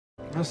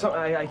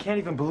I can't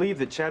even believe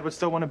that Chad would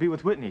still want to be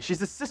with Whitney. She's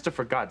his sister,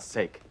 for God's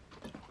sake.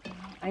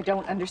 I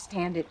don't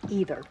understand it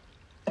either.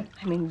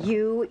 I mean,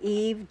 you,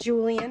 Eve,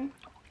 Julian,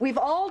 we've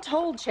all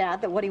told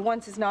Chad that what he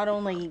wants is not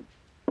only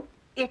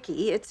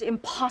icky, it's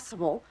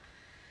impossible.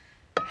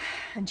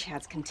 And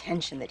Chad's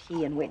contention that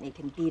he and Whitney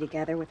can be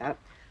together without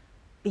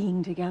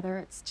being together,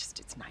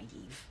 it's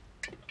naive.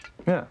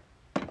 Yeah.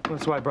 Well,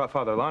 that's why I brought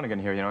Father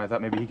Lonigan here. You know, I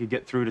thought maybe he could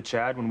get through to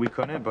Chad when we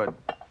couldn't, but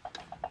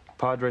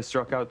Padre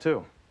struck out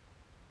too.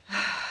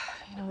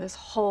 You know, this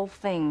whole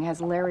thing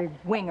has Larry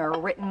Winger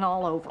written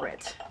all over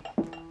it.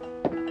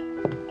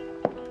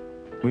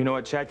 Well, you know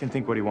what? Chad can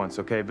think what he wants,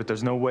 okay? But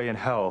there's no way in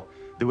hell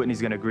that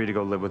Whitney's gonna agree to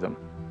go live with him.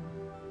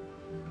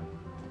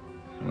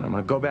 I'm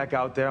gonna go back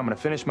out there. I'm gonna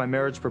finish my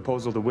marriage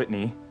proposal to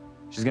Whitney.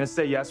 She's gonna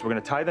say yes. We're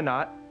gonna tie the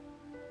knot.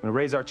 I'm gonna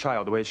raise our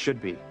child the way it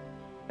should be.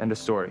 End of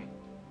story.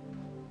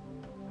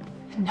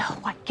 No,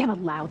 I can't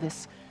allow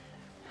this.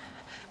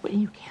 Whitney,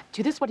 you can't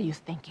do this. What are you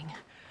thinking?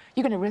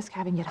 You're gonna risk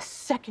having yet a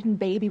second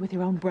baby with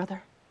your own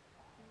brother?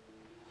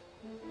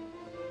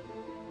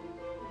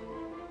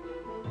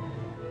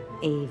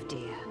 Eve,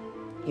 dear,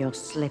 your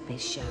slip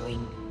is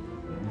showing.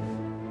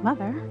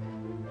 Mother?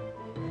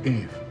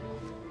 Eve.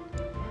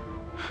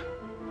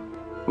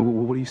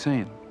 What are you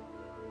saying?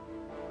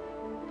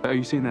 Are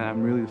you saying that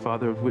I'm really the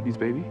father of Whitney's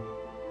baby?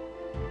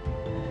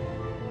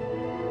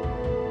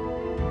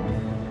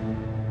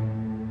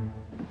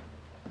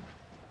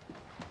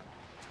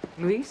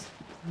 Luis,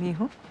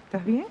 mijo,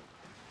 ¿estás bien?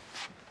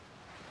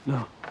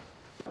 No.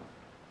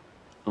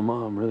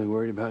 Mama, I'm really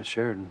worried about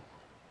Sheridan.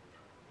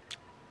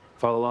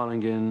 Father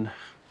Lonigan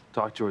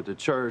talked to her at the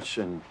church,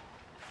 and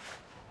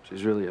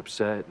she's really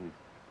upset, and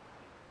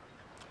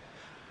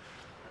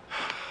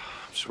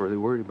I'm just really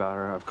worried about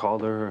her. I've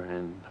called her,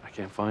 and I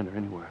can't find her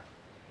anywhere.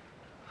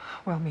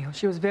 Well, mijo,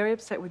 she was very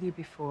upset with you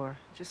before.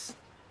 Just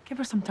give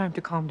her some time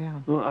to calm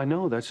down. Well, I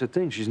know, that's the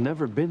thing. She's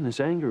never been this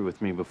angry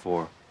with me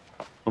before.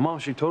 Mama,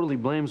 she totally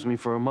blames me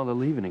for her mother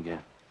leaving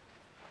again.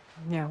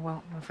 Yeah,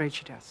 well, I'm afraid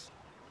she does.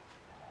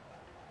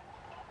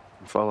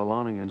 And Father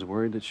Lonigan's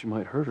worried that she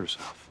might hurt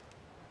herself.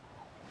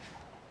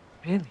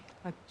 Really?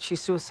 Like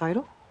she's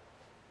suicidal?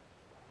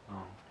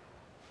 Oh,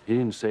 he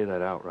didn't say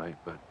that outright,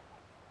 but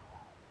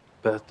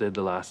Beth did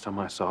the last time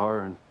I saw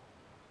her, and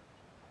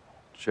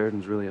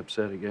Sheridan's really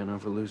upset again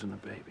over losing a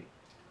baby.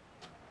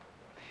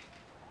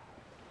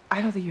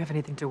 I don't think you have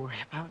anything to worry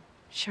about.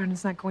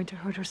 Sheridan's not going to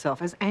hurt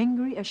herself, as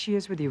angry as she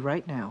is with you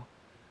right now.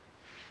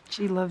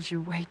 She loves you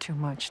way too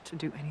much to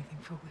do anything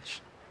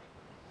foolish.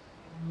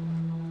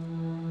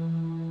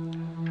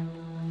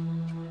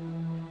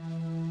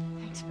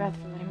 Thanks, Beth,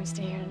 for letting me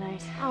stay here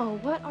tonight. Oh,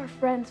 what are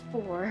friends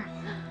for?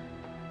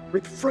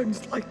 With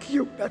friends like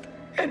you, Beth,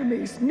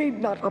 enemies need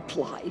not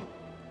apply.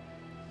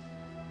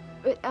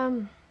 But,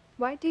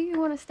 why do you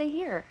want to stay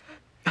here?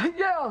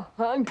 Yeah,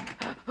 hon.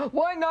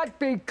 Why not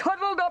be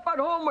cuddled up at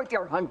home with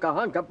your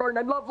hunka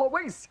burning love,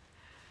 Louise?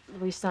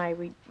 Luis and I,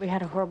 we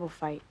had a horrible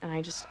fight, and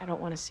I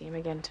don't want to see him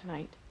again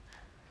tonight.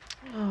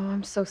 Oh,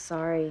 I'm so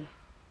sorry.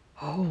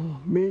 Oh,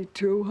 me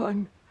too,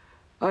 hon.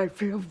 I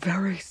feel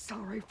very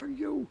sorry for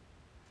you.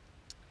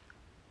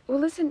 Well,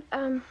 listen,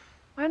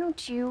 why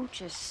don't you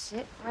just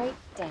sit right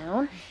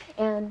down,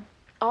 and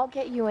I'll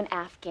get you an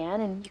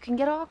Afghan, and you can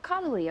get all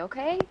cuddly,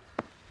 okay?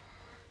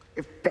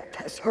 If Beth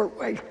has her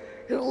way,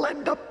 it'll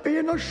end up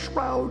being a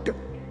shroud.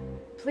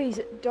 Please,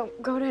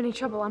 don't go to any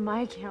trouble on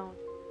my account.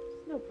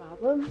 No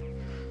problem.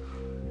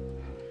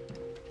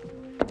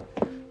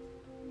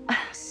 I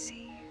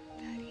see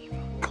that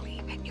evil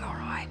gleam in your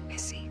eye,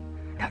 Missy.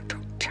 Now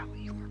don't tell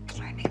me you were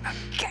planning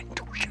again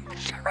to shoot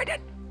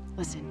Sheridan.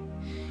 Listen,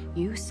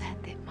 you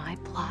said that my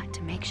plot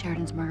to make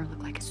Sheridan's murder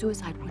look like a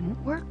suicide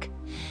wouldn't work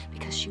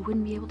because she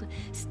wouldn't be able to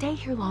stay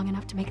here long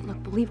enough to make it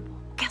look believable.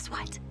 Guess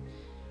what?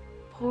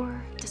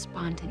 Poor,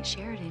 despondent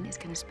Sheridan is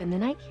gonna spend the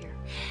night here.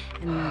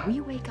 And when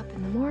we wake up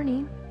in the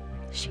morning,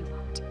 she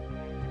won't.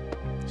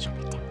 She'll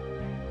be dead.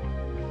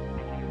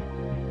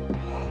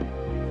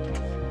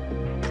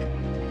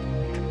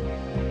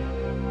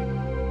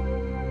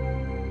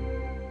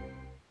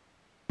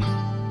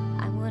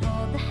 I would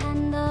hold the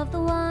hand of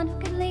the one who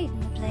could lead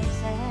me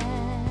places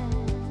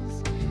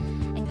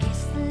and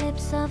kiss the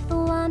lips of the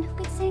one who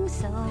could sing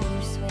so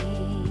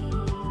sweet.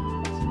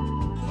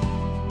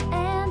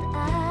 And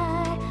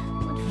I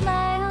would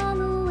fly on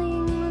the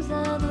wings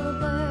of the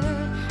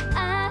bird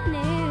I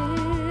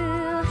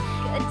knew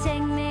could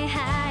take me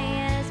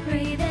highest.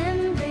 Breathe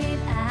in, breathe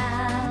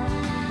out.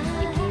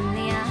 You keep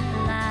me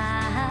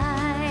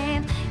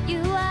alive.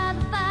 You are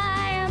the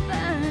fire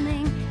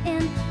burning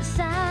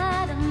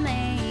inside of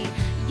me.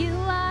 You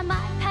are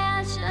my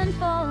passion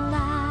for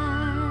life.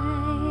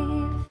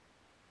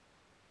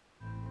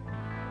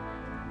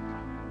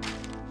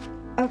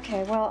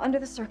 Okay, well, under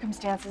the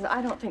circumstances,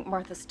 I don't think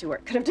Martha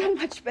Stewart could have done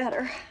much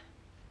better.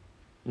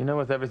 You know,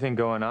 with everything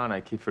going on,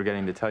 I keep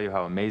forgetting to tell you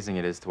how amazing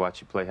it is to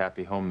watch you play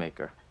Happy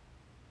Homemaker.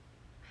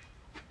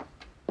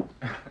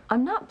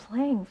 I'm not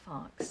playing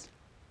Fox.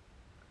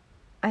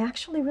 I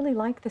actually really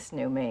like this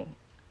new me.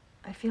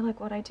 I feel like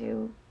what I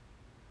do,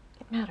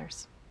 it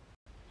matters.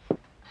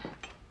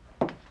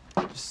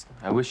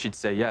 I wish she'd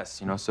say yes,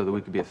 you know, so that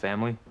we could be a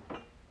family.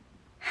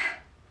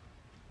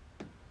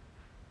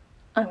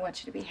 I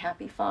want you to be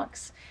happy,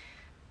 Fox.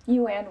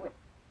 You and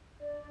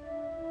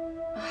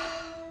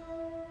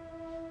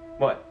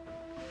What?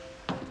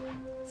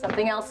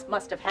 something else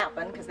must have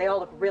happened because they all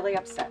look really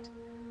upset.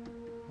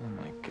 Oh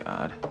my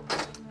God.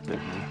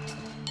 Whitney.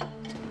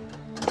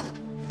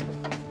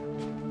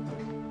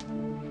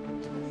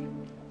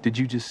 Did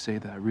you just say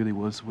that I really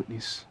was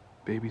Whitney's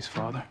baby's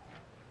father?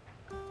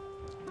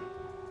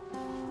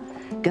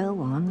 Go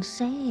on,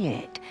 say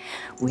it.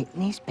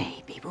 Whitney's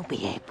baby will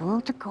be able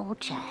to call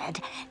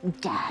Chad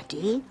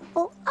Daddy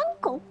or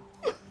Uncle.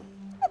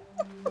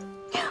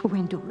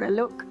 When Dora,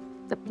 look,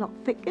 the plot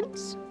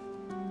thickens.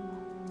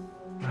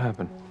 What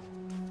happened?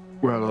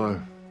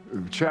 Well,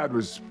 Chad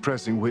was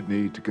pressing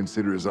Whitney to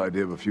consider his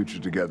idea of a future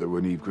together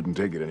when Eve couldn't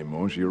take it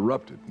anymore. She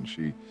erupted, and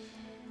she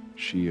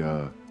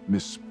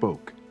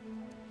misspoke.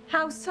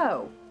 How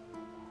so?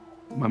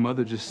 My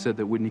mother just said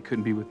that Whitney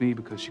couldn't be with me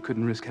because she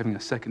couldn't risk having a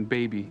second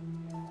baby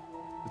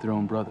with her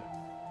own brother.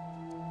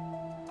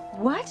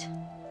 What?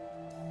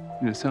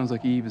 And it sounds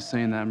like Eve is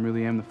saying that I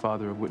really am the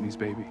father of Whitney's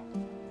baby.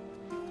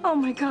 Oh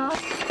my God.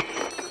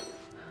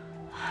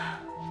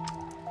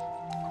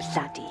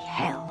 Bloody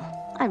hell.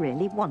 I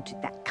really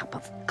wanted that cup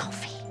of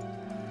coffee.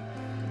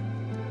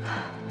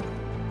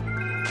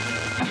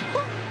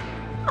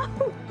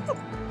 Oh,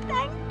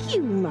 thank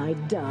you, my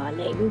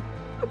darling.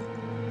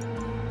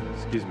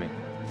 Excuse me.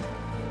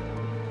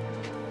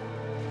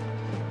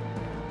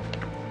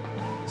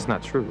 It's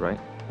not true, right?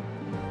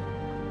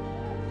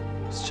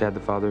 Is Chad the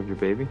father of your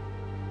baby?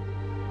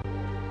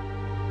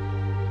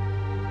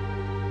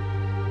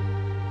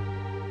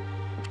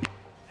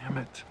 Damn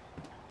it.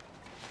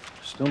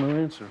 Still no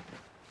answer.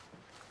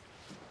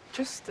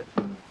 Just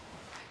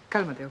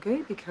calmate,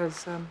 okay?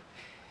 Because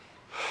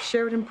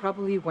Sheridan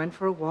probably went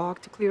for a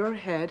walk to clear her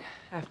head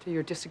after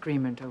your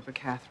disagreement over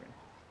Catherine.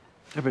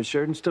 Yeah, but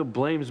Sheridan still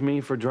blames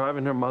me for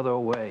driving her mother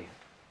away.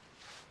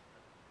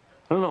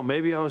 I don't know,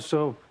 maybe I was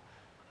so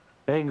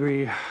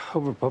angry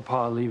over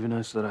Papa leaving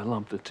us that I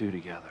lumped the two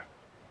together.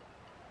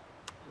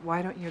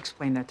 Why don't you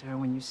explain that to her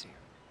when you see her?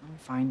 When you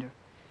find her.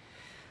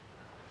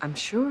 I'm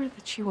sure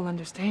that she will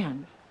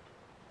understand.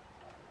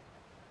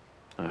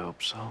 I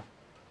hope so.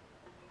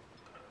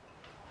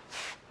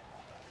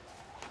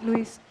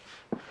 Luis,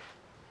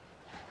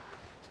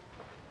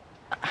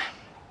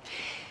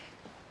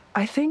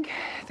 I think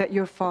that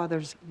your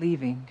father's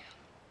leaving.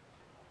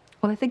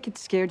 Well, I think it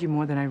scared you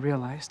more than I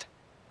realized.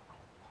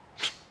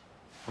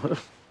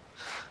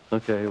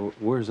 Okay,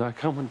 where's that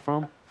coming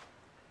from?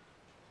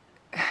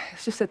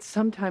 It's just that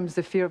sometimes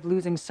the fear of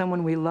losing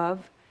someone we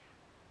love,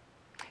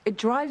 it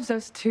drives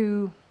us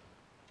to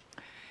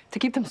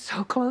keep them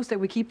so close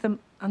that we keep them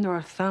under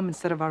our thumb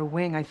instead of our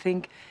wing. I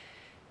think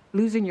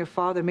losing your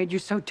father made you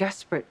so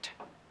desperate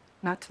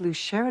not to lose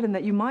Sheridan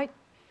that you might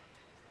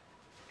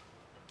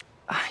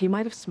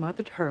have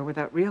smothered her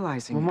without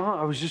realizing it. Mama,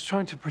 I was just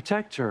trying to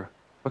protect her.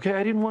 Okay,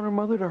 I didn't want her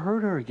mother to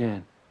hurt her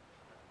again.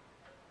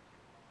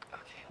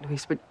 Okay,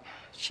 Luis, but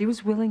she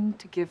was willing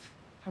to give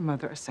her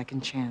mother a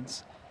second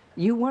chance.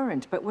 You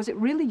weren't, but was it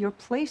really your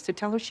place to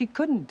tell her she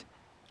couldn't?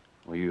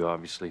 Well, you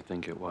obviously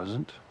think it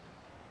wasn't.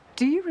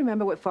 Do you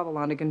remember what Father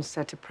Lonergan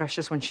said to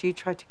Precious when she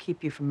tried to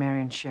keep you from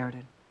marrying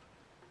Sheridan?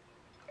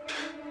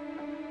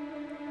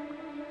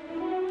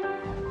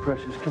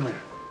 Precious, come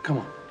here. Come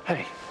on.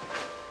 Hey,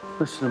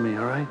 listen to me,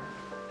 all right?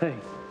 Hey,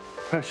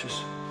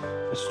 Precious,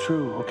 it's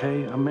true,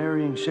 okay? I'm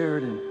marrying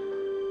Sheridan.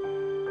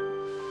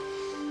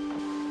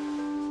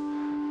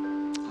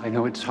 I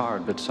know it's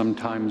hard, but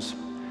sometimes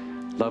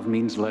love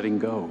means letting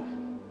go.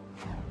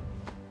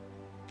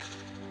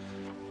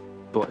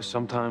 But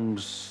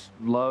sometimes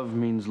love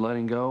means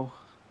letting go.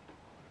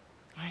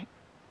 Right.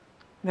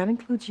 That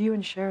includes you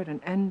and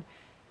Sheridan, and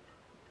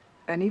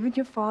even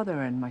your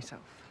father and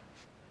myself.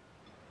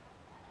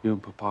 You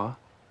and Papa?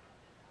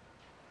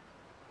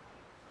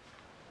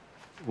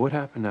 What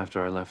happened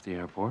after I left the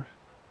airport?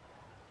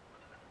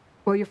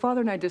 Well, your father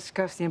and I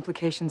discussed the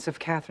implications of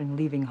Catherine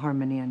leaving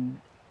Harmony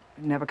and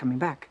never coming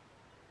back.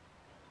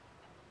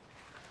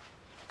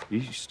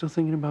 You still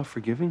thinking about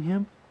forgiving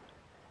him?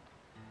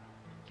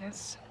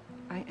 Yes,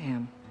 I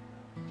am.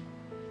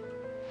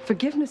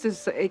 Forgiveness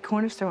is a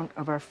cornerstone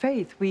of our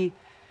faith.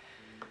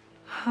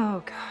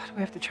 Oh, God, we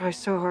have to try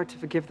so hard to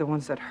forgive the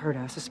ones that hurt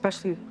us,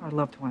 especially our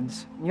loved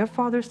ones. And your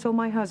father's still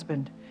my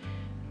husband.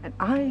 And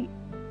oh,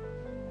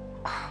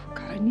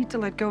 God, I need to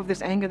let go of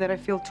this anger that I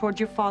feel toward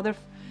your father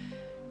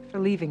for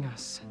leaving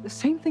us. The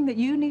same thing that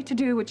you need to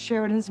do with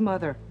Sheridan's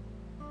mother.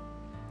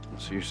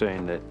 So you're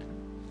saying that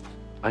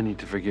I need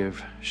to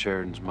forgive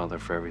Sheridan's mother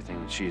for everything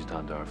that she's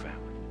done to our family?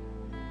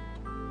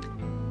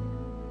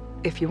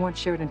 If you want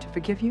Sheridan to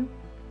forgive you,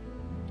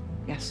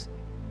 yes.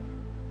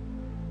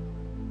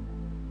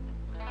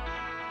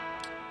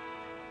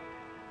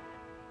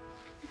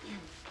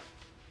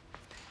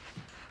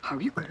 How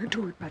are you gonna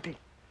do it, buddy?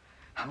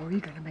 How are you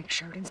gonna make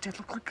Sheridan's death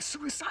look like a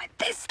suicide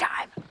this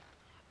time?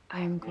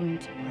 I'm going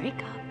to break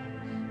up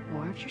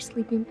more of your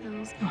sleeping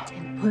pills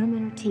and put them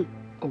in her tea.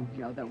 Oh,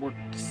 yeah, that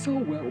worked so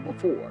well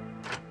before.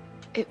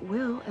 It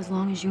will, as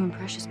long as you and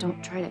Precious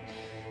don't try to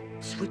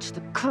switch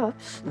the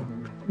cups.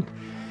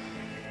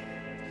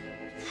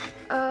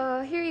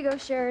 Here you go,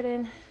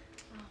 Sheridan.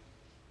 Oh,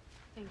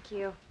 thank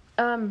you.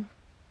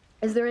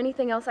 Is there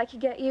anything else I could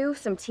get you?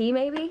 Some tea,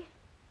 maybe?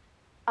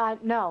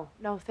 No,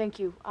 thank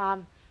you.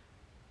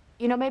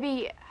 You know,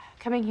 maybe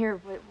coming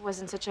here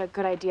wasn't such a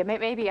good idea.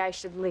 Maybe I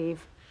should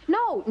leave.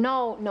 No.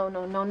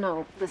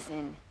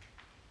 Listen,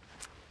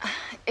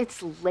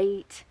 it's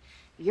late.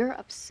 You're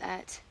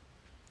upset.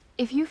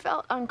 If you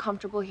felt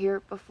uncomfortable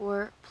here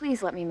before,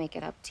 please let me make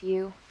it up to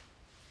you.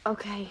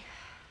 Okay.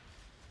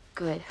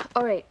 Good.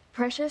 All right,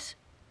 Precious,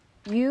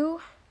 you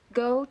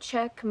go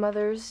check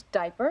Mother's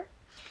diaper,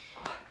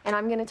 and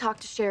I'm gonna talk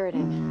to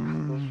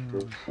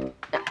Sheridan.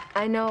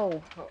 I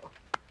know.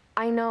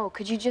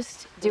 Could you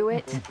just do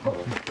it? All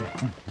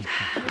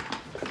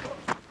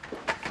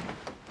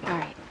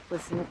right,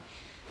 listen.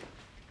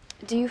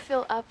 Do you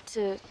feel up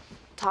to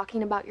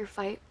talking about your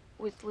fight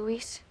with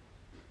Luis?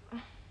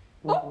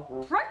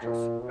 Oh, Precious,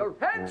 your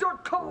hands are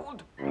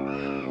cold.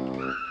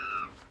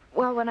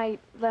 Well, when I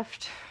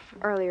left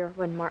earlier,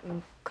 when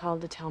Martin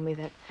called to tell me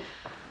that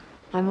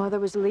my mother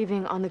was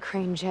leaving on the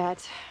Crane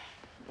jet,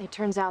 it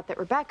turns out that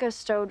Rebecca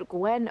stowed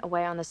Gwen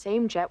away on the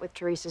same jet with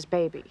Teresa's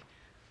baby.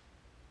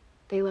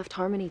 They left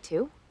Harmony,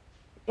 too?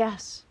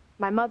 Yes.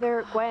 My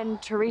mother, Gwen,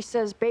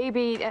 Teresa's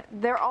baby,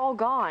 they're all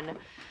gone.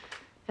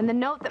 And the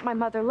note that my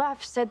mother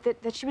left said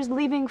that she was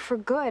leaving for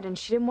good and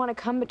she didn't want to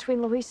come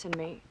between Luis and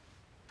me.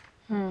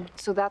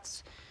 So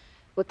that's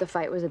what the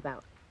fight was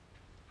about.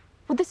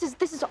 Well, this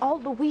is all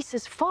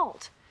Luis's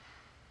fault.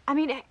 I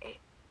mean,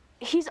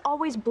 he's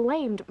always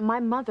blamed my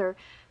mother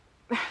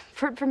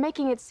for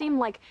making it seem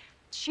like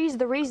she's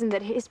the reason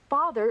that his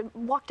father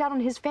walked out on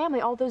his family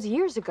all those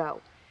years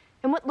ago.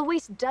 And what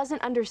Luis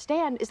doesn't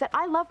understand is that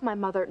I love my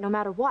mother no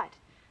matter what.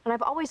 And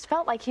I've always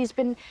felt like he's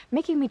been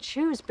making me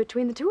choose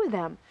between the two of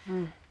them.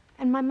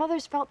 And my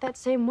mother's felt that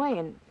same way,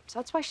 and so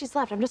that's why she's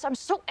left. I'm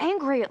so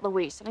angry at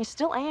Luis, and I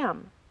still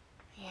am.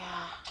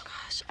 Yeah,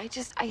 gosh, I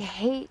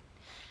hate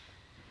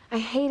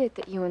it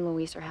that you and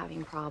Luis are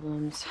having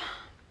problems.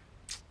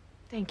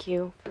 Thank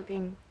you for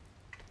being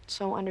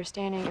so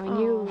understanding. I mean,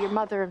 you, your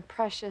mother, and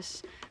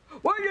Precious.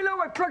 Well, you know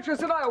what Precious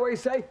and I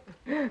always say,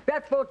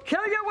 Beth will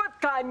kill you with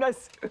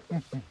kindness.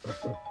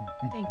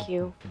 Thank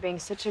you for being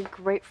such a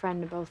great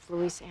friend to both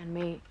Luis and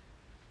me.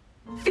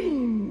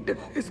 Fiend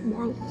is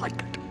more like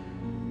it.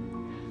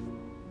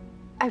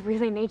 I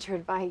really need your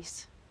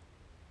advice.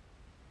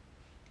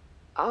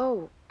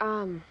 Oh,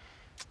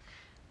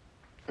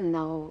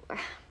 no.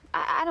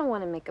 I don't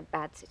want to make a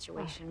bad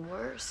situation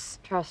worse.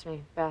 Trust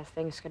me, Beth,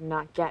 things could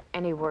not get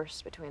any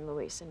worse between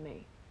Luis and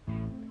me.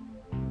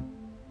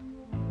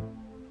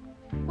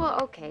 Well,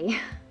 okay.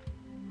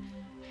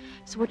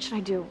 So what should I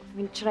do? I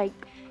mean, should I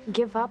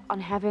give up on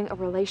having a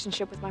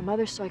relationship with my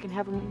mother so I can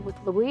have one with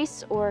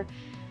Luis? Or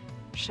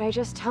should I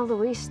just tell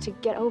Luis to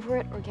get over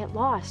it or get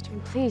lost? I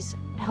mean, please,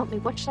 help me.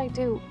 What should I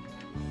do?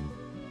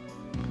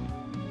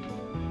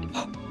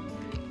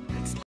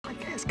 It's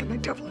like asking the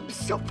devil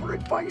himself for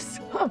advice,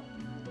 huh?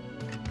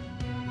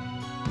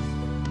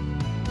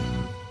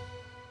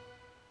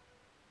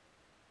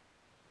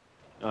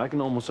 I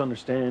can almost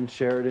understand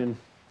Sheridan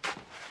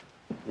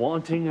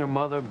wanting her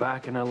mother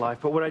back in her life,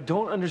 but what I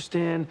don't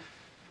understand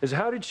is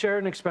how did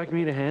Sheridan expect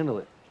me to handle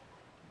it?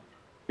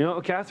 You know,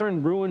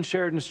 Catherine ruined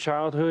Sheridan's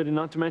childhood, and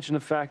not to mention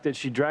the fact that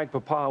she dragged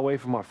Papa away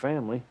from our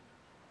family.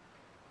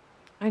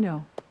 I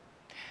know.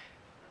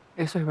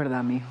 Eso es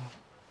verdad, mijo.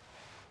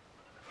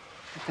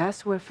 But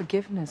that's where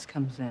forgiveness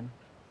comes in.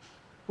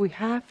 We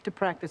have to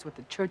practice what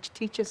the church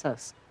teaches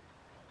us.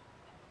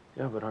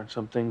 Yeah, but aren't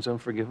some things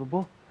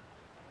unforgivable?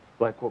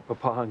 Like what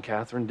Papa and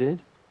Catherine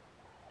did?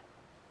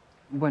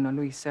 Bueno,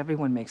 Luis,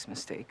 everyone makes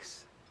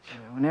mistakes. You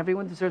know, and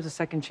everyone deserves a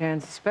second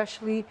chance,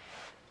 especially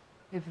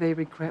if they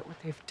regret what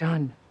they've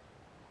done.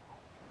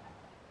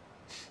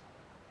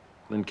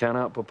 Then count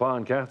out Papa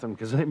and Catherine,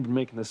 because they've been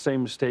making the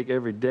same mistake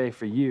every day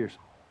for years.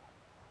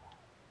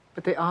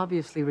 But they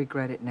obviously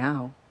regret it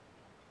now.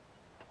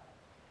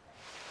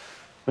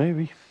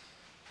 Maybe.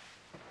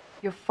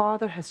 Your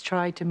father has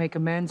tried to make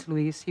amends,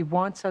 Luis. He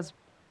wants us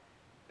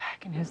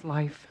back in his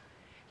life.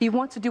 He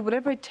wants to do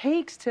whatever it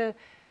takes to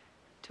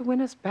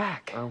win us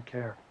back. I don't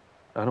care.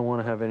 I don't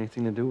want to have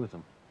anything to do with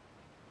him.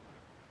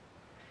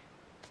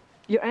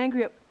 You're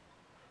angry at...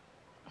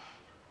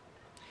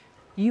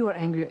 You are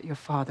angry at your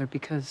father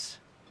because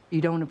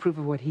you don't approve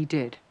of what he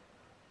did,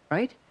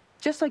 right?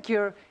 Just like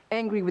you're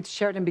angry with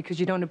Sheridan because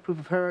you don't approve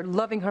of her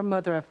loving her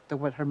mother after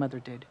what her mother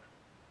did.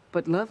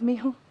 But love,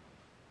 mijo?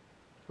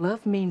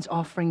 Love means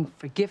offering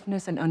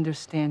forgiveness and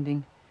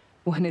understanding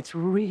when it's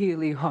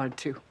really hard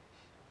to. So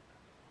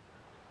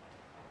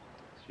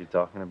you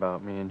talking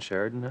about me and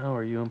Sheridan now,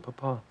 or you and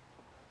Papa?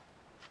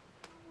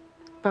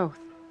 Both.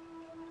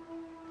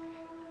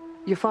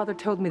 Your father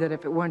told me that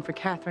if it weren't for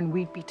Catherine,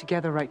 we'd be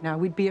together right now.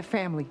 We'd be a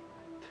family.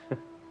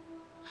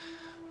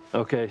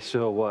 Okay,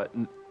 so what?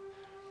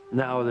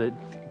 Now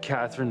that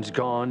Catherine's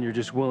gone, you're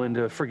just willing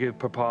to forgive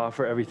Papa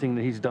for everything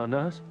that he's done to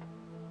us?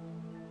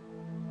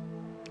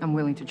 I'm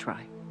willing to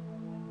try.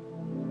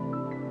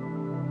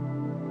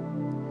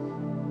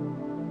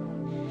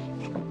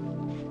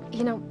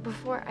 You know,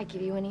 before I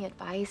give you any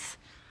advice,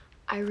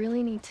 I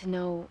really need to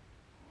know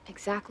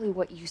exactly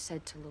what you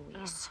said to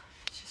Luis.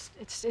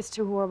 It's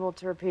too horrible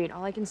to repeat.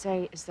 All I can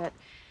say is that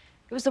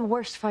it was the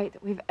worst fight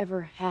that we've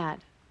ever had.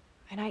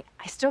 And I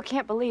still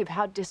can't believe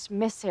how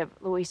dismissive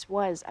Luis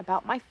was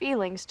about my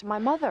feelings to my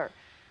mother.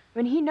 I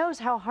mean, he knows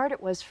how hard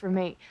it was for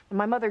me when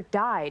my mother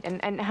died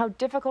and how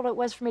difficult it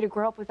was for me to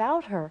grow up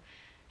without her.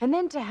 And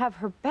then to have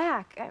her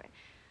back.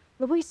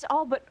 Luis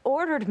all but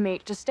ordered me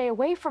to stay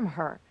away from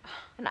her.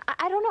 And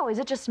I don't know, is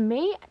it just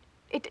me?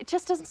 It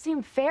just doesn't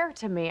seem fair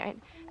to me.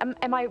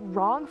 Am I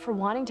wrong for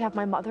wanting to have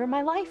my mother in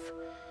my life?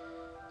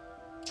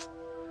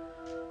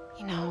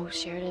 You know,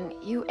 Sheridan,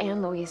 you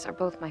and Luis are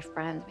both my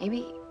friends.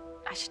 Maybe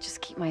I should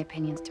just keep my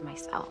opinions to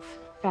myself.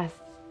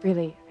 Beth,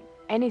 really,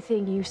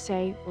 anything you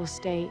say will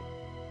stay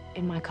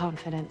in my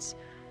confidence.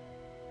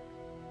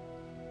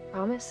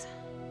 Promise?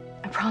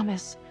 I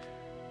promise.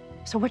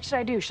 So what should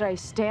I do? Should I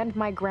stand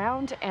my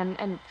ground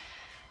and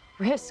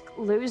risk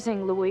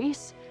losing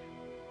Luis?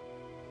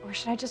 Or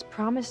should I just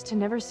promise to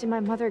never see my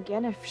mother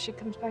again if she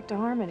comes back to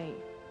Harmony?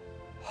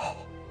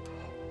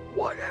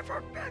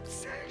 Whatever Beth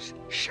says,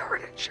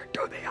 Sheridan should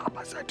do the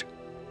opposite.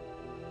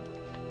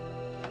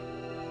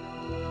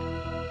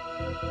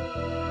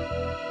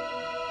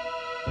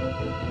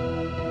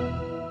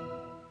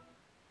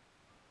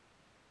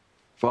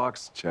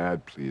 Fox,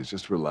 Chad, please,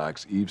 just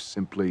relax. Eve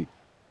simply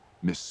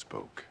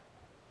misspoke.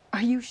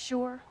 Are you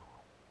sure?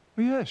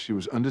 Well, yes, she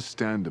was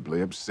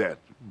understandably upset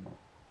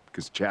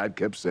because Chad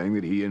kept saying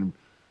that he and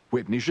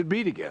Whitney should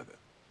be together.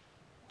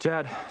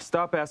 Chad,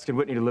 stop asking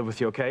Whitney to live with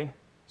you, okay?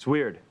 It's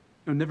weird.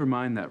 No, never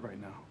mind that right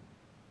now.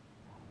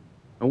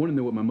 I want to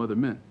know what my mother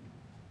meant.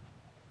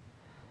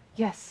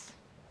 Yes,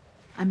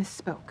 I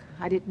misspoke.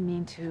 I didn't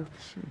mean to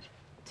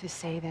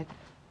say that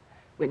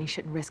Whitney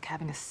shouldn't risk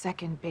having a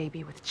second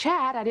baby with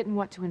Chad. I didn't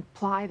want to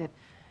imply that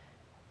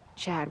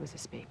Chad was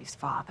this baby's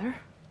father.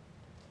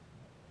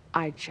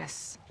 I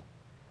just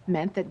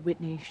meant that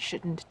Whitney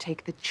shouldn't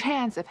take the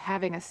chance of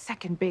having a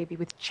second baby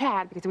with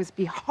Chad because it would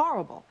be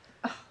horrible.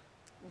 It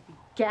would be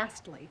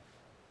ghastly.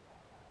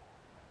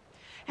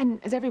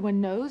 And as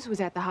everyone knows who's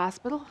at the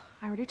hospital,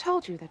 I already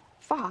told you that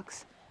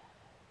Fox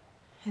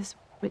is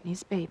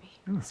Whitney's baby,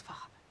 his father.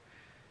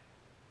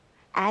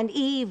 And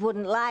Eve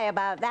wouldn't lie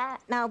about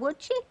that, now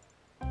would she?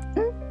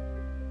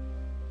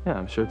 Yeah,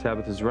 I'm sure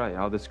Tabitha's right.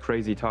 All this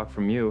crazy talk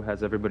from you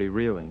has everybody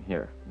reeling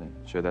here. I'm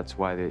sure that's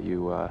why that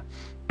you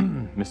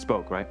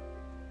misspoke, right?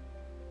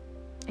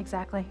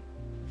 Exactly.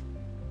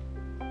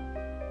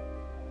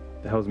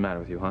 The hell's the matter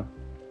with you, huh?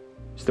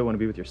 You still want to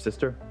be with your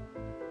sister?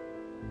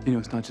 You know,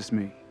 it's not just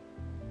me.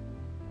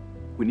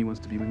 Whitney wants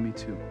to be with me,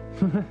 too.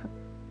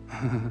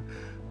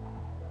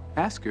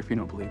 Ask her if you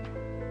don't believe me.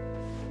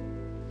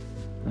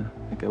 Yeah,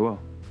 I think I will.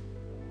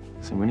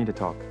 Listen, we need to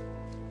talk.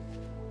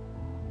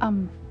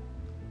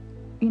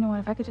 You know what,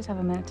 if I could just have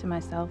a minute to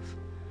myself.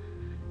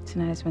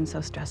 Tonight has been so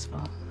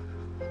stressful,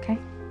 okay?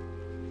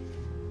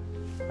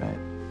 Right.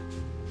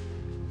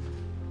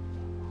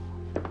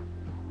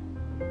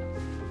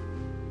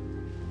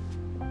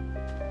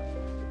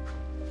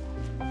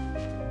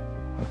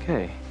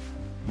 Okay,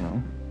 you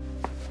know.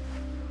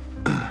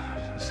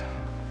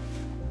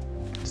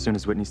 As soon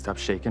as Whitney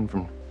stops shaking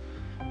from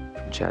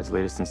Chad's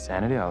latest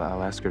insanity,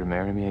 I'll ask her to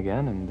marry me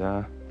again, and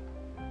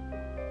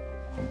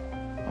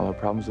all our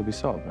problems will be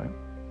solved, right?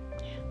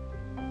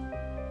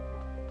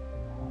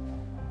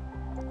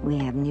 We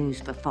have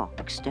news for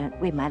Fox, don't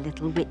we, my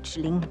little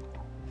witchling?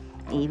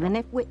 Even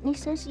if Whitney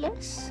says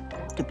yes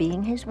to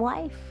being his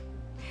wife,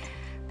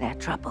 their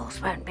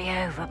troubles won't be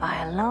over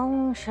by a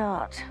long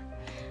shot.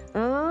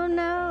 Oh,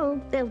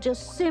 no, they'll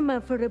just simmer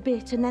for a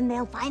bit and then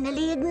they'll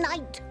finally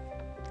ignite.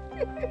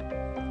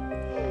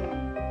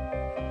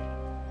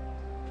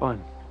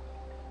 Fine.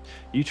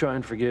 You try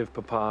and forgive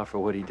Papa for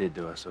what he did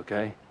to us,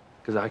 okay?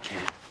 Because I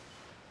can't.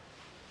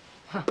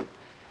 Huh.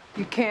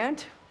 You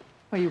can't?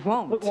 Well, you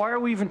won't. Look, why are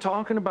we even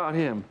talking about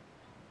him?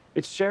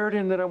 It's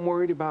Sheridan that I'm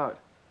worried about.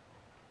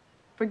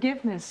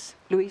 Forgiveness,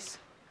 Luis.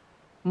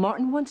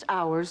 Martin wants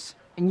ours,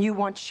 and you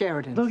want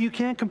Sheridan's. Look, you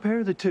can't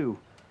compare the two.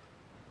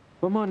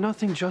 Mama,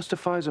 nothing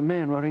justifies a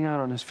man running out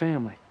on his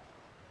family.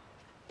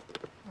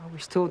 Well, we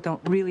still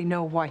don't really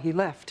know why he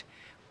left.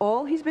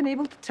 All he's been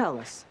able to tell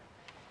us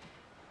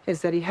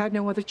is that he had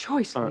no other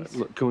choice, All Luis. right,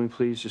 look, can we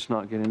please just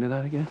not get into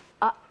that again?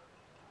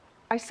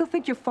 I still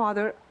think your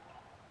father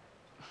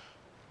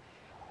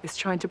is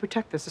trying to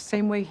protect us the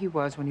same way he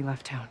was when he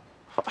left town.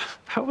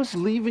 How is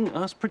leaving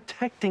us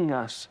protecting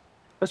us?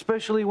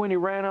 Especially when he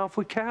ran off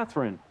with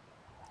Catherine.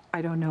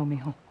 I don't know,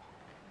 mijo.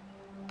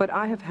 But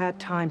I have had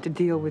time to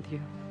deal with you.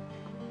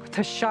 With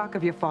the shock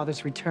of your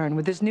father's return,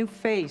 with his new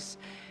face,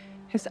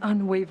 his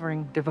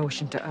unwavering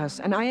devotion to us.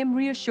 And I am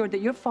reassured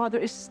that your father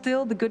is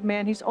still the good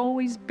man he's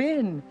always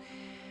been.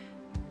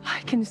 I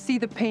can see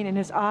the pain in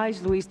his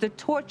eyes, Luis, the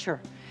torture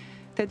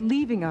that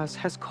leaving us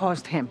has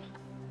caused him.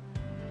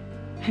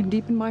 And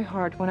deep in my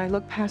heart, when I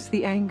look past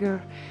the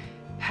anger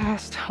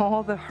Past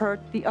all the hurt,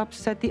 the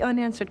upset, the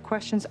unanswered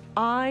questions,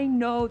 I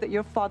know that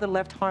your father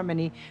left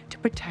Harmony to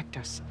protect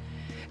us.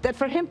 That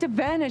for him to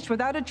vanish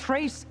without a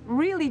trace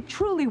really,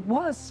 truly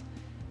was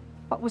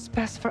what was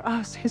best for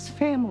us, his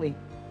family.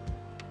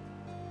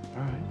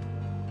 All right.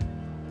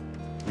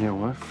 You know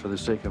what? For the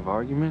sake of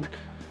argument,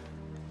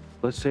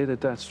 let's say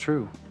that that's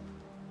true.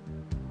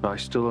 I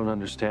still don't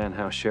understand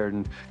how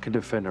Sheridan could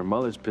defend her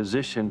mother's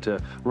position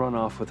to run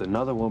off with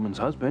another woman's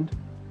husband,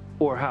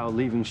 or how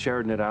leaving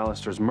Sheridan at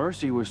Alistair's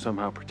mercy was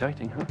somehow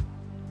protecting her.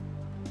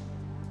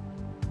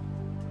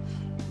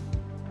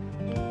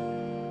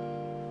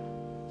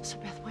 So,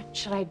 Beth, what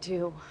should I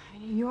do?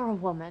 You're a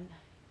woman.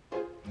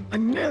 A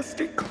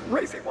nasty,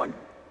 crazy one.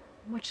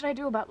 What should I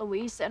do about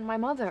Luis and my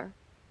mother?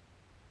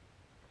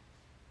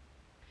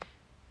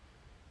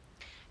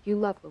 You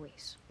love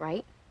Luis,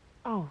 right?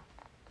 Oh,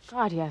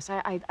 God, yes.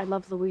 I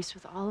love Luis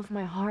with all of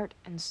my heart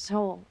and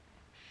soul.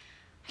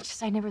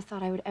 I never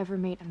thought I would ever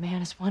meet a man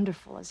as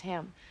wonderful as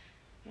him.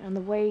 You know, and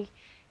the way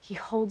he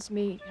holds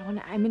me, you know,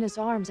 when I'm in his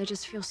arms, I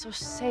just feel so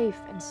safe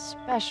and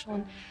special.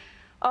 And,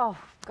 oh,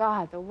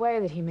 God, the way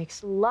that he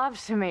makes love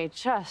to me,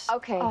 just...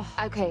 Okay,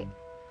 okay.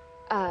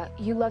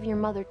 You love your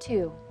mother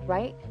too,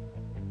 right?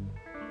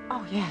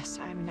 Oh, yes.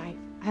 I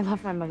mean, I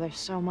love my mother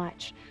so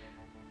much.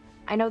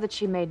 I know that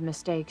she made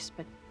mistakes,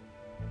 but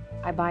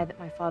I buy that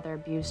my father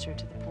abused her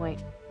to the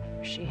point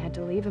where she had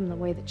to leave him the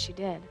way that she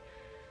did.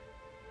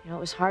 You know, it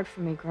was hard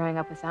for me growing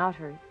up without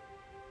her.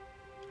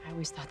 I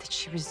always thought that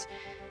she was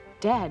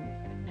dead.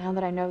 But now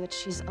that I know that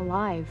she's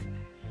alive,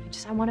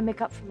 I want to make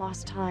up for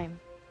lost time.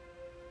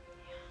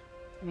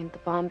 I mean, the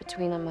bond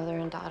between a mother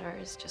and daughter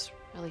is just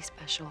really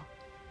special.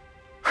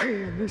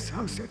 Hey, in this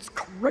house, it's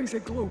crazy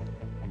glue.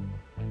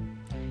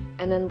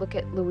 And then look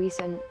at Luis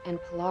and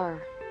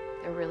Pilar.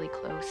 They're really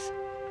close.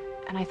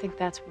 And I think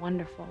that's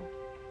wonderful.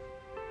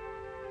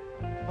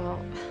 Well,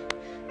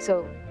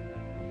 so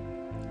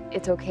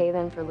it's okay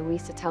then for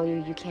Luis to tell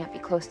you you can't be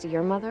close to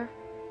your mother?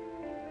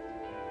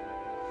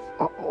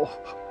 Uh-oh.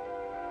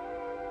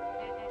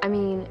 I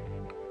mean,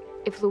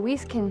 if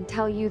Luis can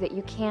tell you that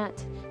you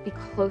can't be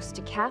close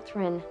to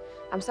Catherine,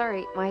 I'm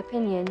sorry, my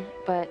opinion,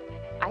 but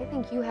I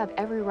think you have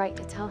every right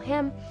to tell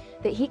him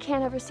that he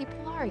can't ever see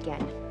Pilar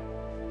again.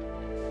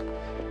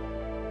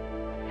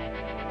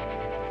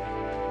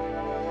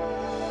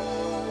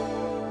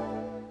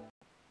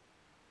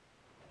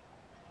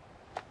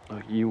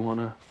 Look, you want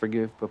to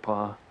forgive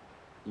Papa,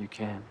 you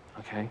can,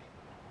 okay?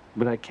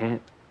 But I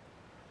can't.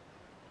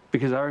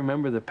 Because I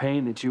remember the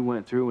pain that you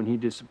went through when he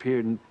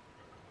disappeared, and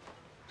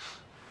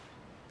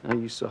how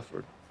you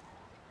suffered.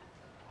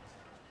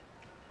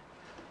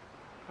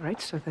 All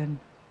right, so then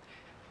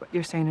what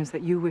you're saying is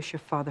that you wish your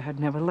father had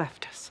never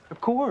left us.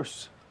 Of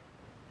course.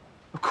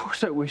 Of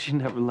course I wish he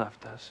never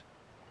left us.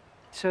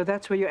 So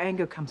that's where your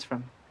anger comes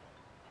from.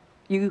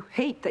 You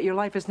hate that your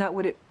life is not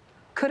what it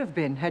could have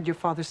been had your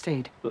father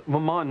stayed. Look,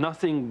 Mama,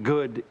 nothing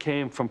good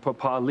came from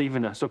Papa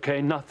leaving us,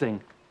 okay?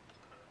 Nothing.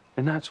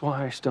 And that's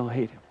why I still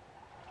hate him.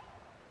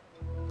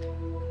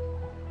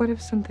 What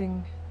if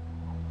something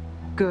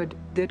good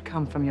did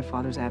come from your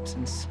father's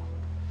absence?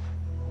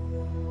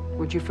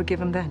 Would you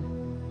forgive him then?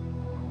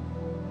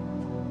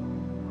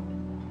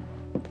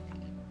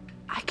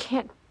 I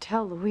can't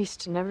tell Luis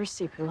to never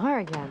see Pilar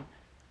again.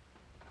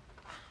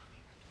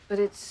 But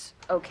it's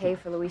okay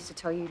for Luis to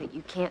tell you that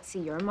you can't see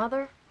your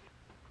mother?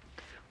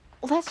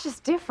 Well, that's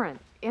just different,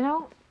 you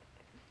know?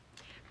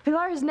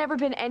 Pilar has never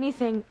been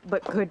anything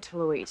but good to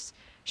Luis.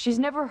 She's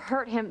never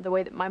hurt him the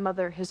way that my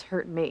mother has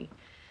hurt me.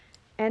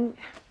 And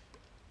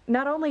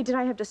not only did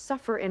I have to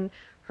suffer in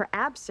her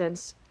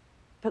absence,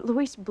 but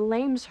Luis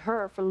blames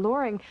her for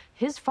luring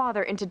his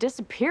father into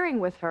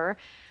disappearing with her,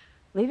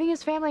 leaving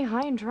his family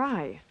high and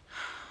dry.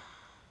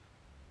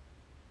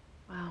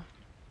 Wow.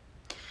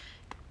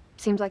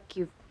 Seems like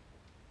you've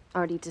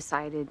already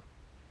decided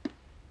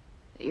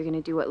that you're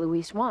gonna do what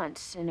Luis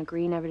wants and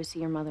agree never to see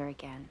your mother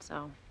again,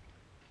 so.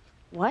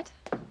 What?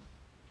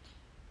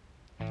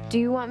 Do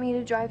you want me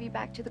to drive you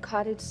back to the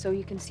cottage so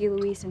you can see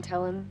Luis and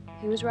tell him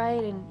he was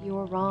right and you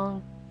were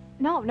wrong?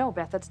 No,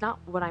 Beth, that's not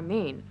what I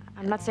mean.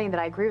 I'm not saying that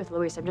I agree with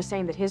Luis. I'm just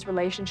saying that his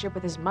relationship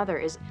with his mother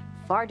is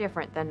far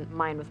different than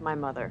mine with my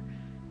mother.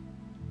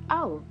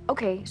 Oh,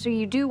 okay, so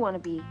you do want to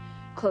be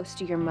close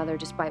to your mother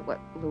despite what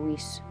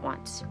Luis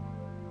wants.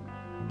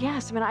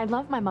 Yes, I mean, I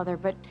love my mother,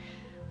 but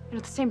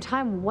at the same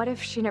time, what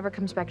if she never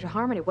comes back to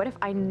Harmony? What if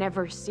I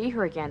never see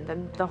her again?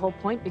 Then the whole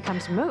point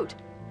becomes moot.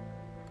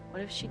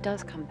 What if she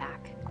does come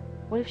back?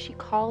 What if she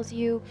calls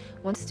you,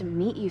 wants to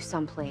meet you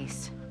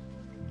someplace?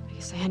 I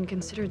guess I hadn't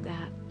considered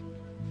that.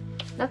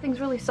 Nothing's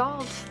really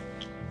solved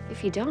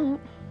if you don't.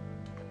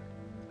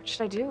 What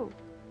should I do?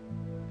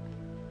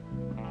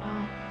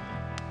 Well,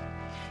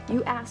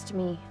 you asked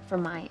me for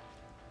my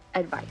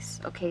advice,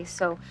 okay?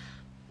 So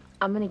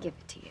I'm gonna give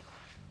it to you.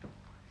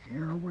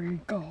 Here we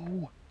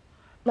go.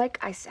 Like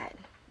I said,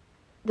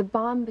 the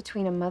bond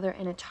between a mother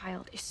and a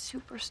child is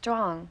super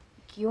strong.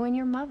 Like you and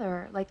your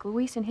mother, like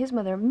Luis and his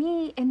mother,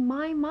 me and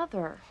my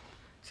mother.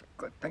 It's a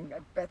good thing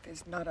that Beth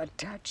is not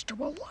attached to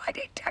a lie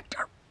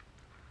detector.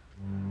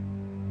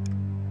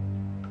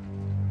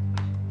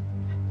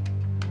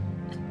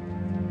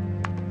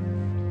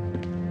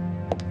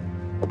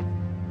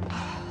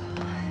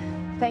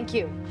 Thank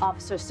you,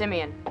 Officer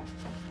Simeon.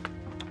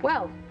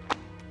 Well,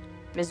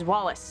 Ms.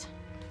 Wallace,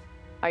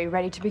 are you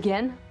ready to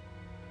begin?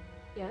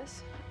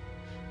 Yes?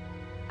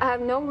 I have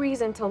no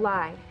reason to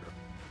lie.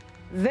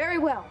 Very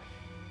well.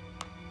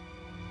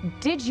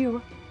 Did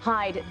you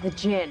hide the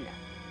gin?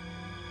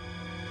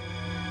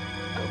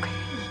 Okay.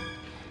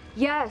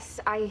 Yes,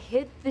 I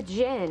hid the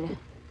gin.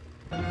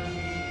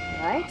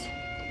 Right?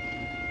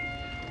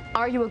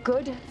 Are you a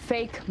good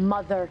fake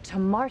mother to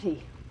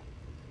Marty?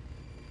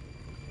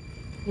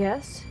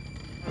 Yes?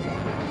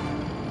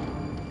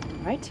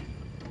 Right?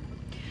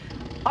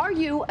 Are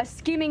you a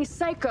scheming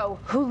psycho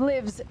who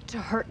lives to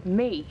hurt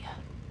me?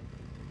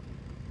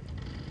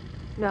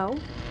 No? I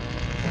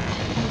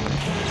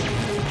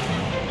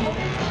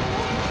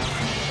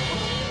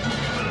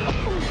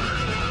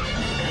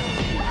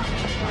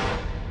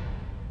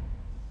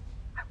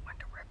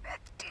wonder where Beth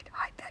did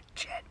hide that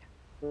gin.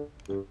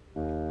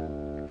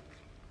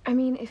 I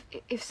mean,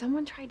 if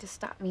someone tried to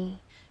stop me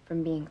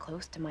from being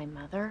close to my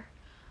mother,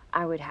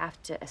 I would have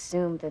to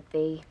assume that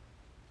they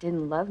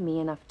didn't love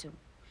me enough to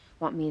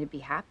want me to be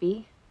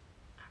happy.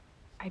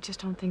 I just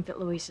don't think that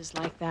Luis is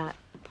like that.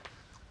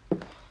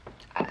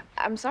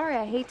 I'm sorry,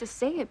 I hate to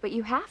say it, but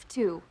you have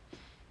to.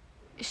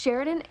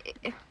 Sheridan,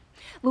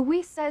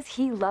 Luis says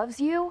he loves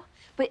you,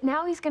 but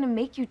now he's gonna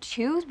make you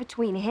choose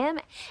between him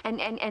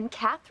and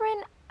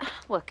Catherine?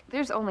 Look,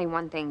 there's only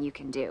one thing you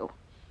can do.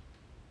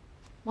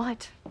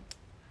 What?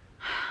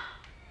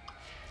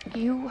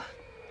 You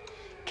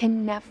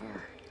can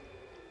never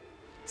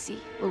see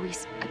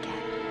Luis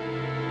again.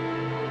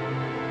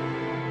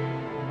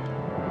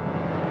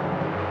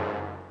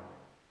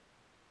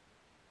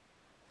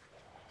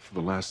 For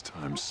the last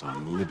time,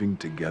 son, living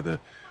together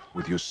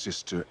with your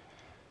sister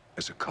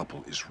as a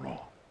couple is wrong.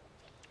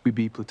 We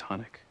be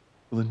platonic.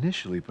 Well,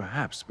 initially,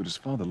 perhaps, but as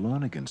Father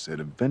Lonigan said,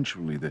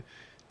 eventually the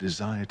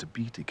desire to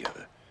be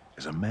together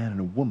as a man and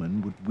a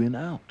woman would win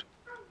out.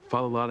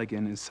 Father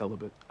Lonigan is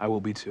celibate. I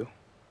will be too.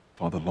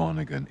 Father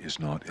Lonigan is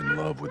not in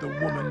love with a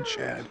woman,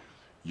 Chad.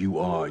 You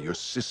are your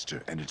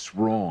sister, and it's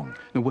wrong.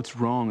 No, what's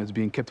wrong is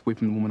being kept away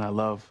from the woman I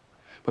love.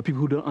 But people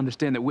who don't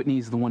understand that Whitney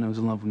is the one who's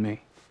in love with me.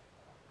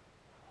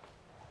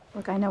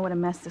 Look, I know what a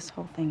mess this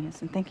whole thing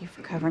is, and thank you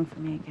for covering for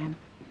me again.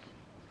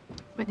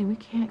 Whitney, we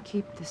can't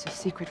keep this a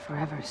secret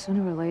forever.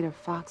 Sooner or later,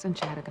 Fox and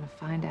Chad are gonna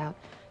find out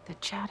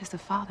that Chad is the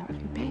father of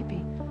your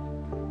baby.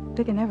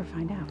 They can never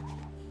find out.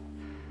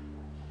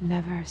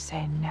 Never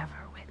say never,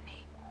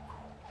 Whitney.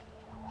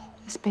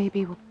 This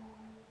baby will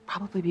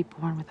probably be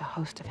born with a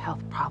host of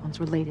health problems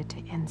related to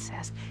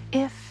incest,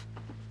 if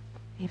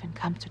it even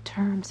comes to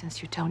terms,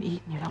 since you don't eat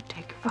and you don't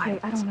take your vitamins.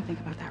 Okay, I don't want to think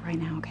about that right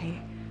now,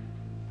 okay?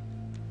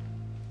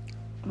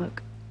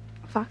 Look,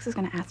 Fox is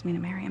gonna ask me to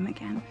marry him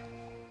again.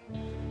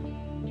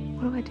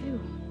 What do I do?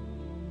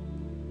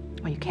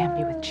 Well, you can't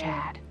be with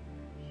Chad.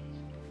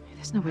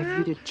 There's no way for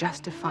you to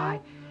justify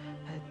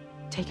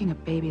taking a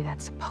baby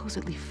that's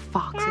supposedly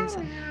Fox's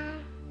and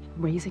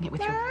raising it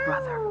with your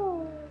brother.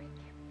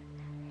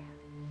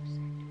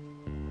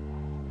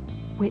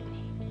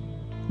 Whitney,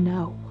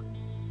 no.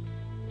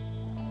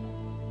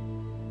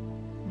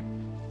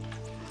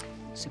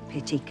 It's a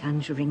pity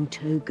conjuring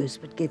togas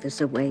would give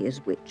us away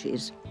as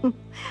witches.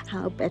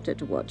 How better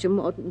to watch a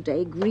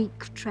modern-day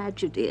Greek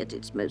tragedy at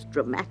its most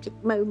dramatic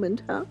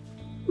moment, huh?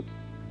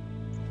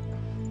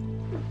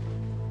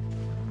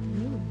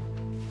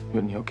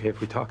 Whitney, okay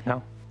if we talk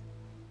now?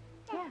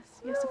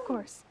 Yes, of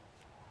course.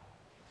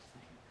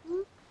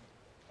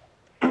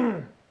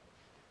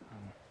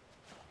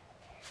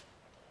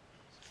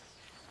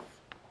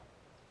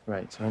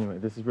 Right, so anyway,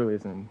 this really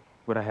isn't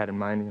what I had in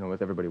mind, you know,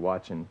 with everybody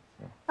watching.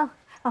 So.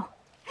 Oh,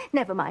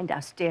 never mind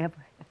us, dear.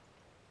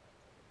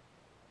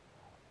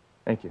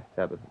 Thank you,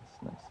 Tabitha.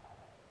 That's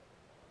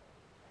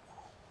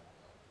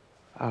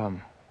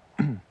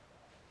nice.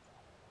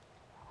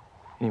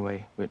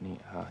 Anyway, Whitney,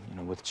 you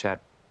know, with Chad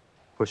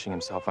pushing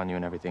himself on you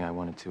and everything, I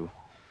wanted to.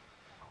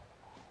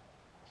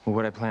 Well,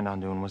 what I planned on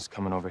doing was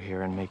coming over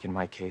here and making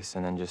my case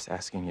and then just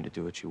asking you to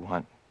do what you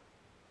want.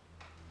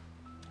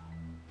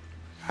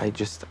 I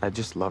just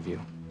love you.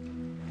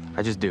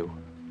 I just do.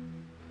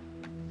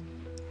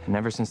 And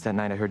ever since that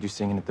night I heard you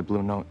singing at the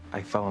Blue Note,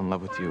 I fell in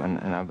love with you. And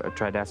I've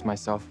tried to ask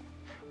myself,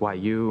 why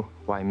you?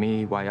 Why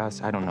me? Why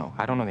us? I don't know.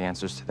 I don't know the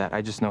answers to that.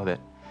 I just know that,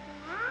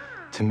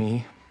 to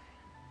me,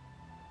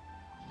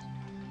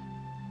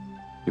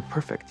 you're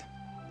perfect.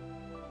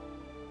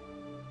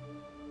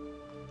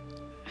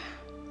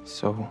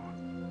 So,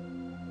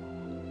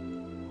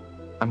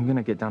 I'm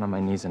gonna get down on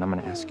my knees and I'm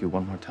gonna ask you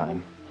one more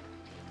time.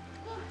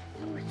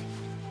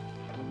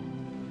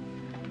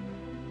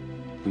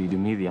 Will you do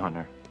me the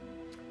honor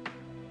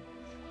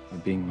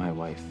of being my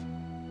wife?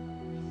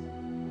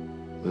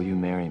 Will you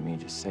marry me?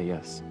 Just say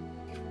yes.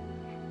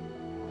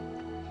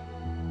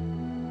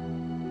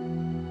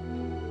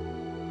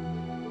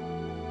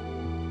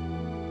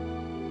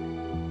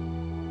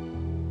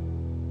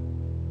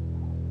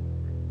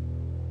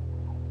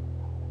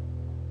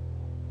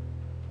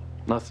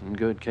 Nothing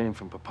good came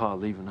from Papa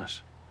leaving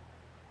us.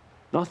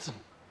 Nothing.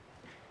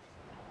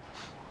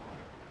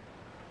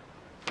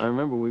 I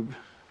remember we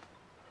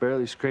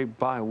barely scraped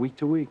by week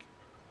to week.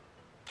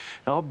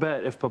 And I'll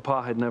bet if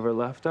Papa had never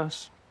left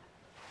us,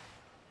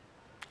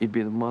 you'd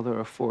be the mother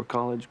of 4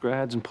 college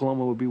grads, and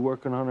Paloma would be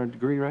working on her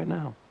degree right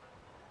now.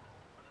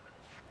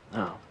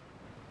 No.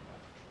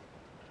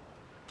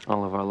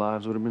 All of our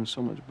lives would have been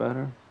so much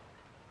better.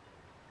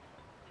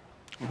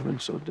 Would have been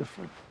so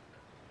different.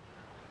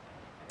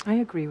 I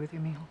agree with you,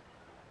 Mijo.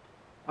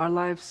 Our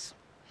lives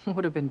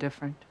would have been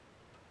different.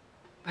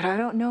 But I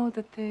don't know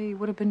that they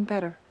would have been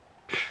better.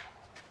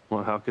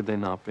 Well, how could they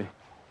not be?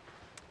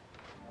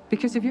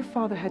 Because if your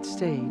father had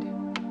stayed,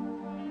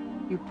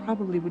 you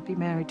probably would be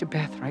married to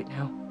Beth right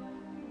now.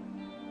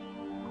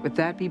 Would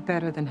that be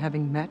better than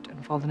having met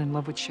and fallen in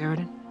love with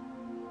Sheridan?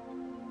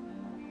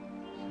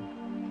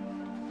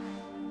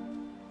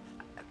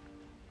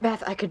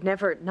 Beth, I could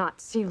never not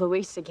see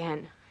Luis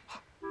again.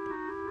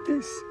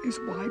 This is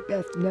why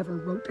Beth never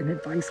wrote an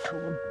advice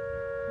column.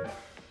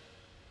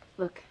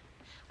 Look,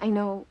 I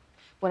know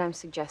what I'm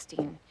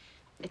suggesting.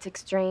 It's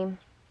extreme,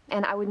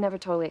 and I would never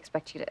totally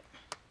expect you to,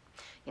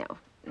 you know,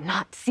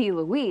 not see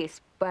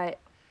Luis, but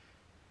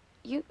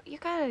you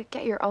gotta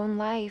get your own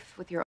life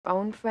with your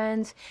own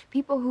friends,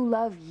 people who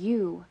love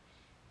you,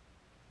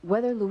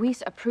 whether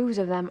Luis approves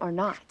of them or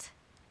not.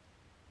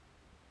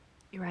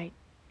 You're right.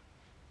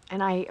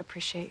 And I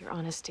appreciate your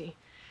honesty.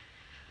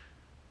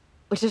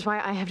 Which is why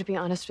I have to be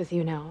honest with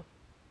you now.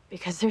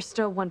 Because there's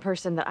still one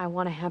person that I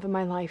want to have in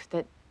my life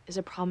that is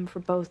a problem for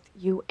both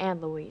you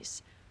and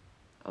Luis.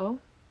 Oh?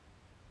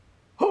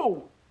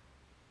 Who?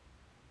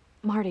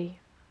 Marty.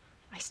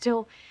 I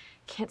still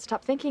can't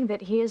stop thinking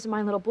that he is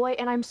my little boy,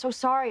 and I'm so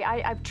sorry.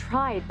 I've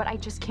tried, but I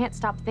just can't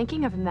stop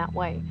thinking of him that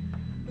way.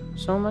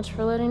 So much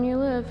for letting you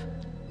live.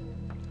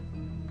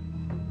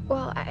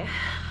 Well,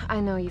 I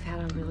know you've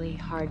had a really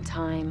hard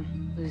time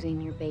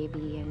losing your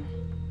baby and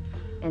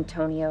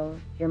Antonio,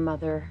 your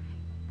mother.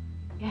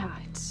 Yeah,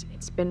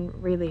 it's been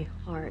really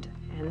hard.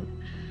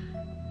 And,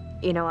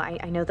 you know,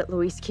 I know that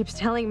Luis keeps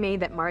telling me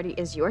that Marty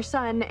is your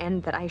son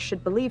and that I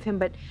should believe him,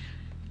 but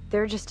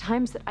there are just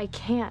times that I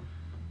can't.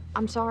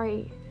 I'm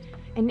sorry.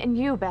 And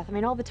you, Beth, I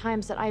mean, all the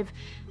times that I've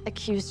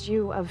accused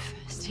you of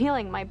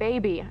stealing my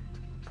baby.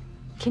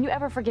 Can you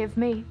ever forgive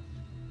me?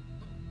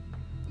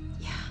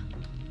 Yeah.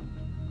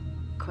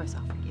 Of course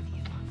I'll forgive you.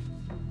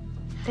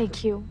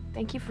 Thank you.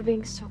 Thank you for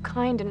being so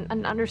kind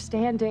and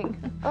understanding.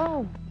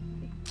 Oh,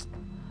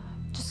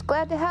 just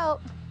glad to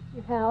help.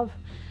 You have.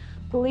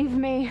 Believe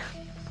me.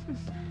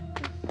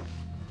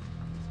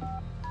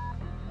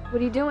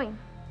 What are you doing?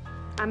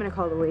 I'm gonna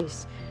call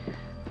Luis.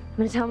 I'm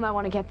gonna tell him I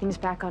want to get things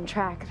back on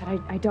track, that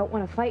I don't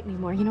want to fight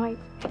anymore. You know,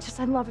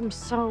 I love him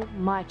so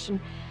much, and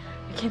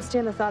I can't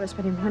stand the thought of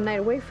spending one night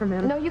away from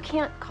him. No, you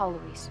can't call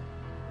Luis.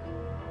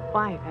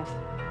 Why,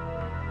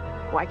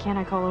 Beth? Why can't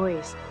I call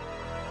Luis?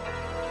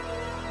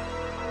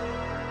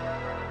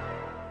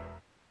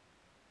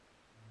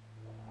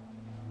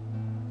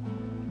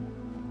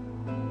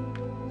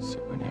 So,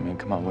 I mean,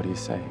 come on, what do you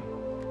say?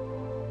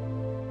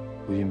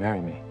 Will you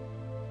marry me?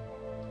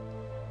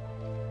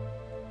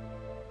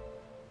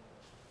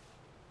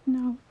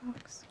 No,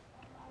 Fox.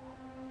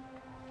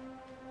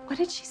 What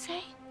did she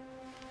say?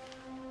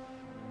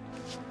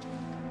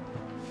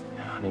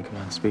 Honey, come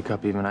on, speak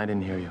up. Even I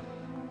didn't hear you.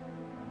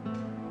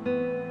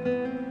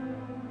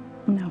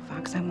 No,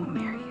 Fox, I won't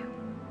marry you.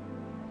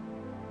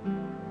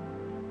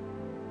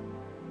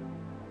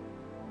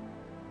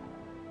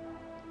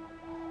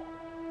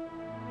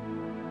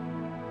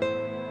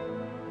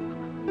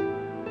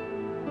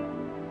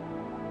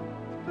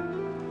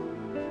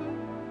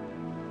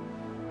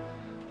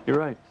 You're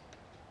right.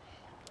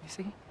 You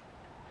see?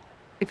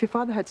 If your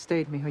father had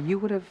stayed, Mijo, you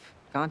would have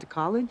gone to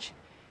college,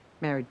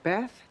 married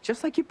Beth,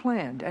 just like you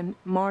planned, and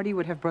Marty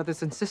would have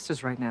brothers and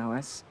sisters right now.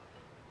 As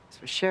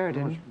for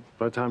Sheridan...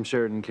 By the time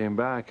Sheridan came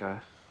back, I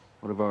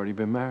would have already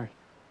been married.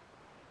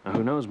 Now,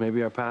 who knows?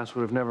 Maybe our paths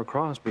would have never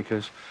crossed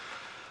because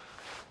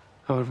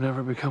I would have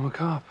never become a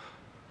cop.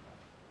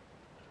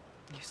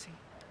 You see,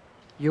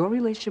 your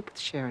relationship with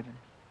Sheridan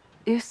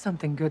is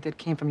something good that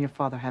came from your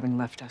father having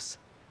left us.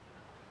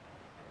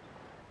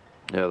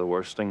 Yeah, the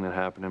worst thing that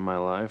happened in my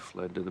life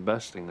led to the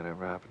best thing that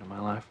ever happened in my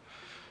life.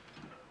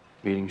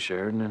 Meeting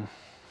Sheridan and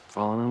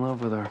falling in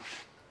love with her.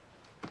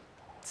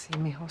 See,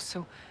 Mijo,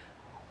 so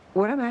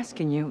what I'm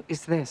asking you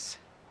is this.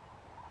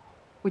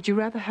 Would you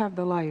rather have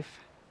the life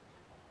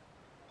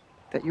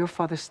that your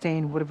father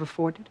Stain would have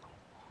afforded?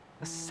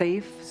 A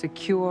safe,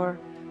 secure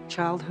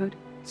childhood,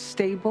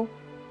 stable,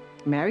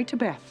 married to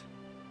Beth,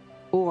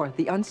 or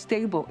the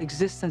unstable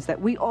existence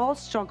that we all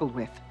struggled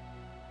with,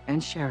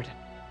 and Sheridan?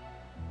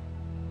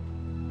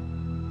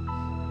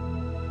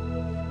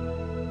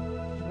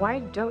 Why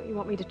don't you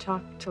want me to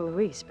talk to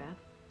Luis, Beth?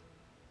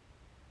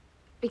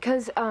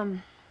 Because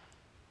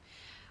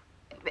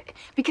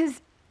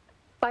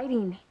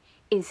fighting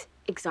is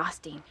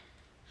exhausting,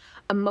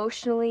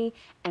 emotionally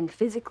and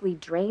physically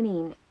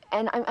draining.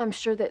 And I'm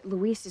sure that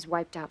Luis is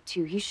wiped out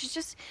too. You should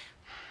just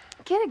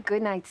get a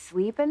good night's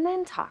sleep and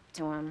then talk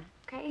to him,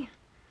 okay?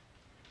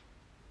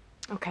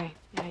 Okay,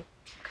 yeah,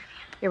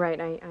 you're right.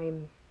 I'm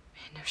in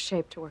no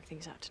shape to work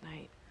things out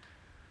tonight.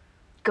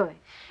 Good.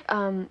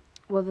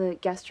 Well, the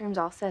guest room's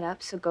all set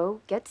up, so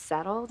go get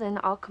settled, and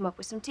I'll come up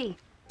with some tea.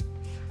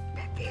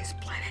 Becky is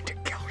planning to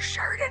kill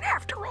Sheridan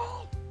after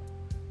all.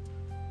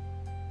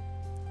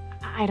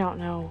 I don't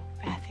know,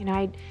 Beth. You know,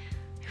 I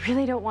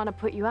really don't want to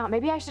put you out.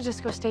 Maybe I should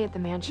just go stay at the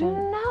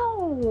mansion.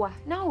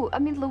 No. I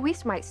mean,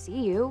 Luis might see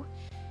you.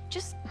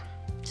 Just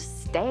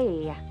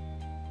stay.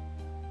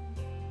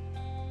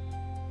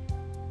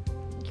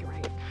 You're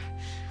right.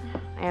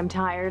 I am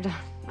tired.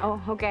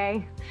 Oh,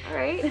 okay. All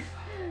right.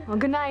 Well,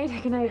 good night.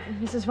 Good night,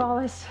 Mrs.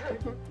 Wallace.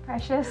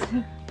 Precious.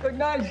 Good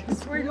night,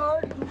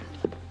 sweetheart.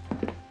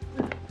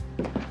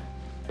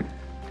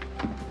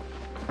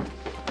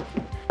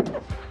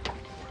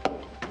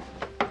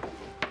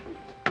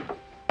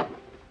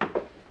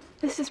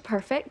 This is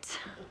perfect.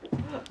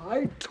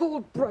 I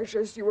told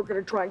Precious you were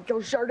gonna try and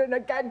kill Sheridan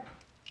again.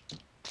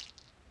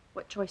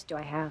 What choice do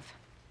I have?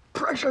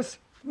 Precious,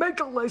 make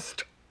a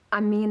list.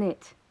 I mean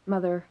it,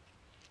 Mother.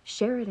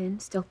 Sheridan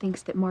still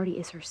thinks that Marty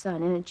is her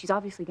son, and she's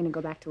obviously going to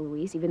go back to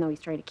Luis, even though he's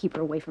trying to keep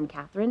her away from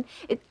Catherine.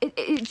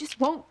 It just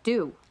won't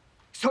do.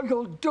 So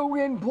you'll do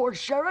in poor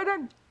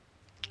Sheridan?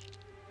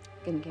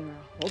 Gonna give her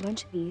a whole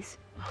bunch of these.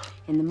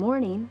 In the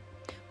morning,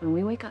 when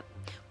we wake up,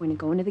 we're gonna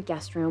go into the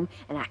guest room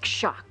and act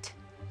shocked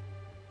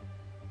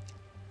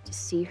to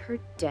see her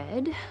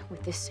dead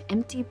with this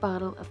empty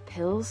bottle of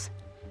pills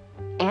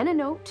and a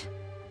note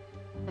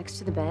next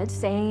to the bed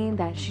saying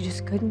that she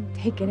just couldn't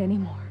take it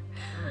anymore.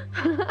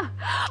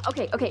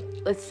 Okay,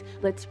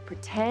 let's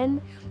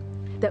pretend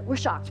that we're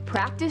shocked.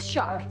 Practice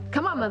shock.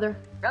 Come on, Mother.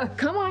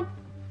 Come on.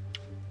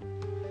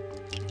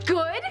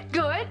 Good.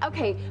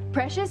 Okay,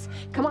 Precious,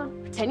 come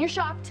on. Pretend you're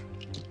shocked.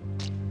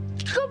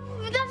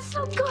 Good. That's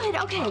so good.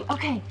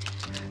 Okay.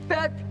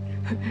 Beth,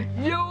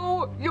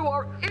 you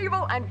are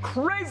evil and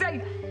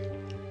crazy.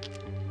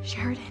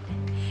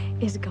 Sheridan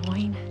is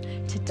going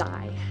to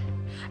die,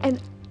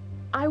 and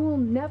I will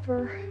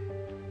never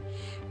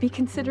be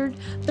considered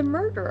the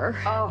murderer.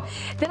 Oh.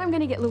 Then I'm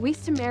gonna get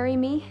Luis to marry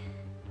me.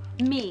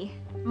 Me,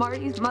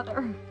 Marty's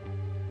mother.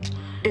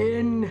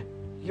 In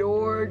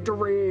your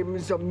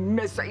dreams,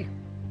 Missy.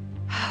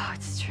 Oh,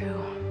 it's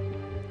true.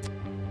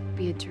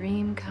 Be a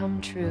dream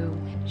come true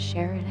when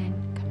Sheridan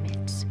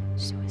commits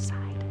suicide.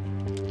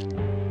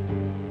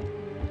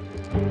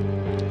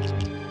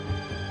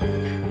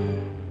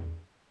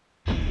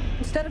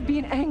 Instead of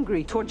being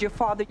angry towards your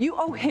father, you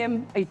owe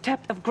him a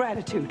debt of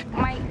gratitude.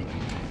 My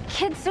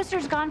kid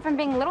sister's gone from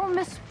being Little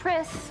Miss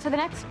Priss to the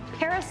next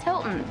Paris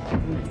Hilton.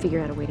 I'm gonna figure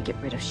out a way to get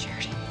rid of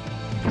Sheridan.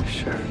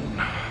 Sheridan,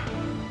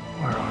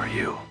 where are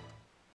you?